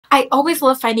I always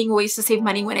love finding ways to save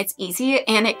money when it's easy,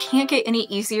 and it can't get any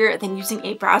easier than using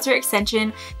a browser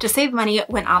extension to save money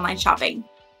when online shopping.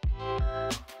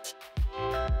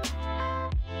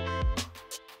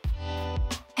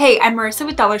 Hey, I'm Marissa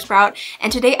with DollarSprout,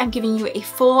 and today I'm giving you a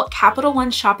full Capital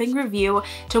One shopping review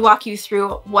to walk you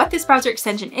through what this browser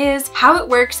extension is, how it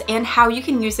works, and how you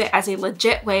can use it as a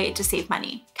legit way to save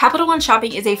money. Capital One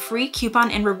Shopping is a free coupon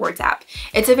and rewards app.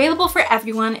 It's available for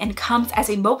everyone and comes as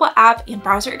a mobile app and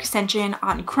browser extension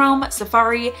on Chrome,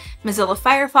 Safari, Mozilla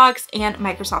Firefox, and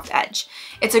Microsoft Edge.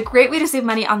 It's a great way to save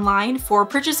money online for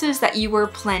purchases that you were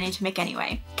planning to make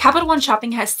anyway. Capital One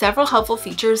Shopping has several helpful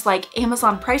features like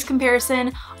Amazon price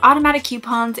comparison, automatic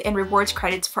coupons, and rewards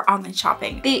credits for online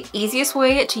shopping. The easiest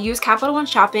way to use Capital One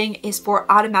Shopping is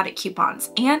for automatic coupons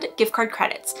and gift card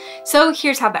credits. So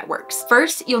here's how that works.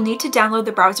 First, you'll need to download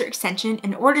the browser extension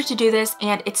in order to do this,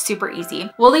 and it's super easy.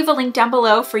 We'll leave a link down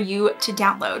below for you to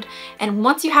download. And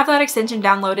once you have that extension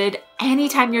downloaded,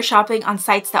 anytime you're shopping on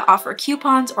sites that offer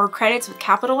coupons or credits with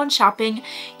Capital One Shopping,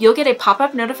 you'll get a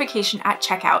pop-up notification at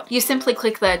checkout. You simply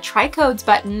click the Try Codes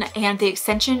button and the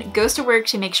extension goes to work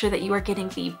to make sure that you are getting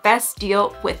the best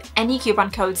deal with any coupon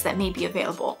codes that may be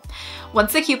available.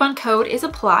 Once the coupon code is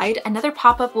applied, another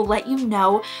pop-up will let you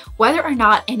know whether or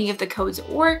not any of the codes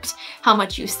worked, how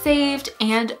much you saved,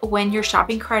 and when your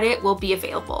shopping credit will be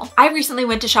available. I recently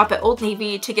went to shop at Old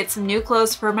Navy to get some new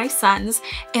clothes for my sons,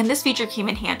 and this feature came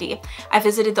in handy. I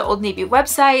visited the Old Navy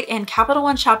website and Capital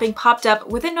One Shopping popped up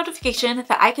with a notification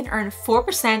that I can earn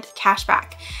 4% cash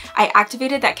back. I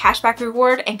activated that cashback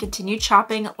reward and continued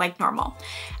shopping like normal.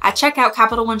 At checkout,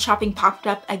 Capital One Shopping popped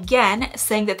up again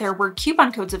saying that there were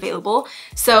coupon codes available.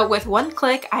 So with one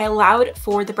click, I allowed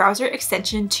for the browser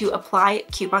extension to apply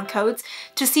coupon codes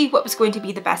to see what was going to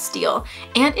be the best deal.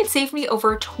 And it saved me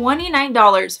over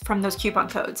 $29 from those coupon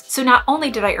codes. So not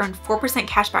only did I earn 4%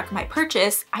 cash back on my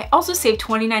purchase, I also saved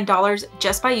 $29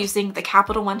 just by using the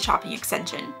Capital One Shopping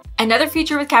extension. Another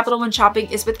feature with Capital One Shopping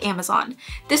is with Amazon.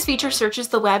 This feature searches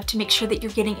the web to make sure that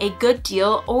you're getting a good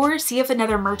deal or see if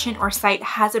another merchant or site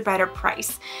has a better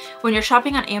price. When you're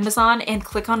shopping on Amazon and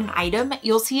click on an item,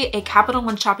 you'll see a Capital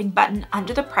One Shopping button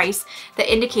under the price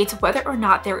that indicates whether or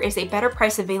not there is a better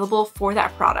price available for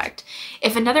that product.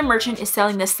 If another merchant is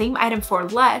selling the same item for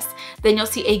less, then you'll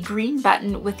see a green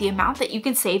button with the amount that you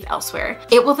can save elsewhere.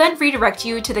 It will then redirect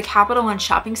you to the Capital One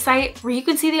Shopping site where you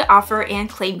can see the offer and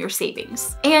claim your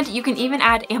savings. And you can even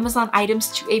add Amazon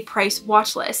items to a price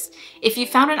watch list. If you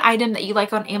found an item that you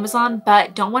like on Amazon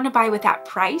but don't want to buy with that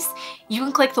price, you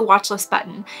can click the watch list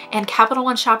button and Capital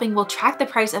One Shopping will track the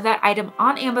price of that item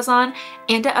on Amazon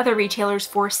and to other retailers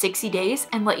for 60 days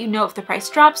and let you know if the price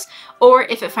drops or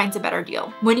if it finds a better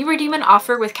deal. When you redeem an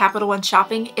offer with Capital One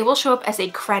Shopping, it will show up as a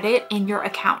credit in your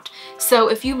account. So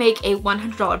if you make a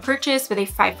 $100 purchase with a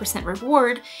 5%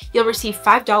 reward, you'll receive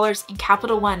 $5 in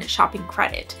Capital One Shopping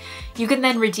credit. You can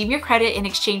then redeem your credit in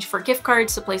exchange for gift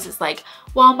cards to places like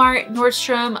Walmart,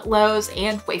 Nordstrom, Lowe's,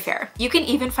 and Wayfair. You can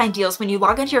even find deals when you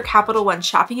log into your Capital One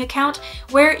Shopping account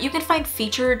where you can find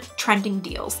featured trending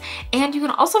deals. And you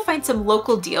can also find some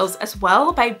local deals as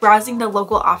well by browsing the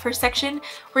local offers section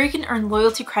where you can earn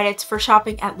loyalty credits for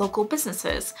shopping at local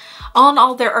businesses. All in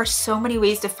all, there are so many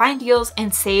ways to find deals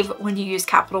and save when you use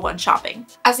Capital One Shopping.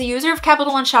 As a user of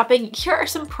Capital One Shopping, here are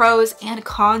some pros and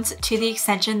cons to the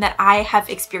extension that I have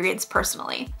experienced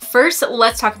personally. First,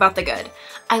 let's talk about the good.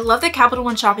 I love that Capital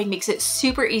One Shopping makes it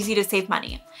super easy to save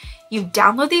money. You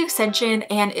download the extension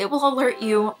and it will alert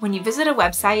you when you visit a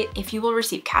website if you will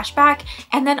receive cash back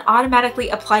and then automatically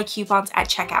apply coupons at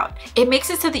checkout. It makes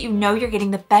it so that you know you're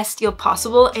getting the best deal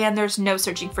possible and there's no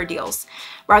searching for deals.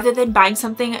 Rather than buying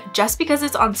something just because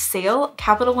it's on sale,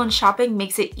 Capital One Shopping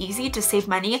makes it easy to save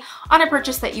money on a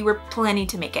purchase that you were planning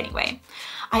to make anyway.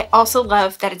 I also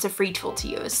love that it's a free tool to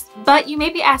use. But you may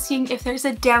be asking if there's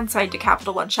a downside to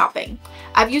Capital One Shopping.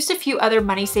 I've used a few other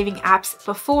money-saving apps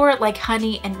before, like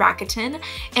Honey and Rakuten,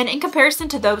 and in comparison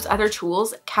to those other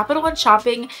tools, Capital One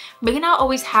Shopping may not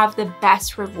always have the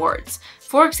best rewards.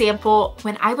 For example,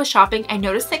 when I was shopping, I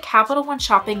noticed that Capital One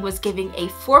Shopping was giving a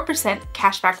 4%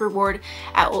 cashback reward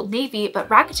at Old Navy, but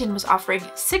Rakuten was offering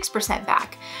 6%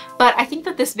 back. But I think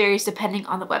that this varies depending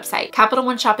on the website. Capital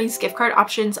One Shopping's gift card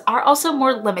options are also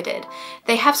more limited.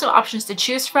 They have some options to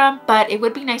choose from, but it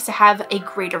would be nice to have a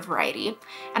greater variety.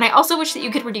 And I also wish that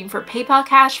you could redeem for PayPal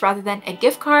cash rather than a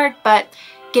gift card, but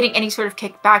getting any sort of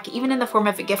kickback, even in the form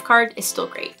of a gift card, is still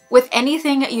great. With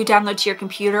anything you download to your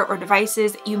computer or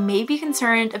devices, you may be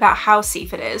concerned about how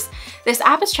safe it is. This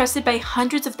app is trusted by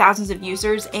hundreds of thousands of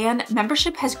users, and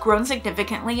membership has grown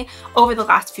significantly over the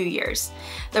last few years.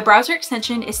 The browser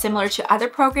extension is similar to other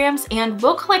programs and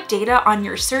will collect data on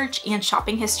your search and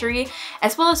shopping history,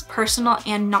 as well as personal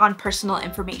and non-personal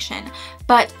information,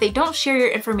 but they don't share your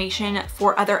information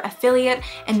for other affiliate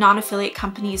and non-affiliate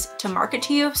companies to market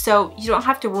to you, so you don't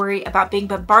have to worry about being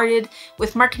bombarded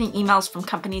with marketing emails from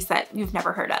companies that you've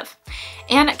never heard of.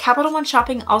 And Capital One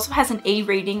Shopping also has an A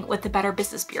rating with the Better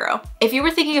Business Bureau. If you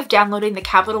were thinking of downloading the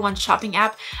Capital One Shopping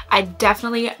app, I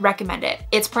definitely recommend it.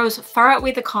 Its pros far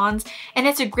outweigh the cons, and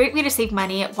it's a great way to save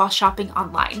money while shopping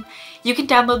online. You can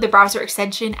download the browser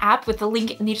extension app with the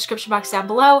link in the description box down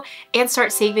below and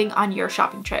start saving on your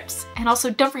shopping trips. And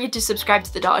also don't forget to subscribe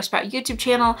to the DollarSprout YouTube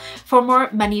channel for more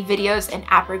money videos and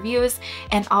app reviews,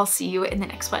 and I'll see you in the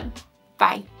next one.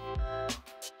 Bye.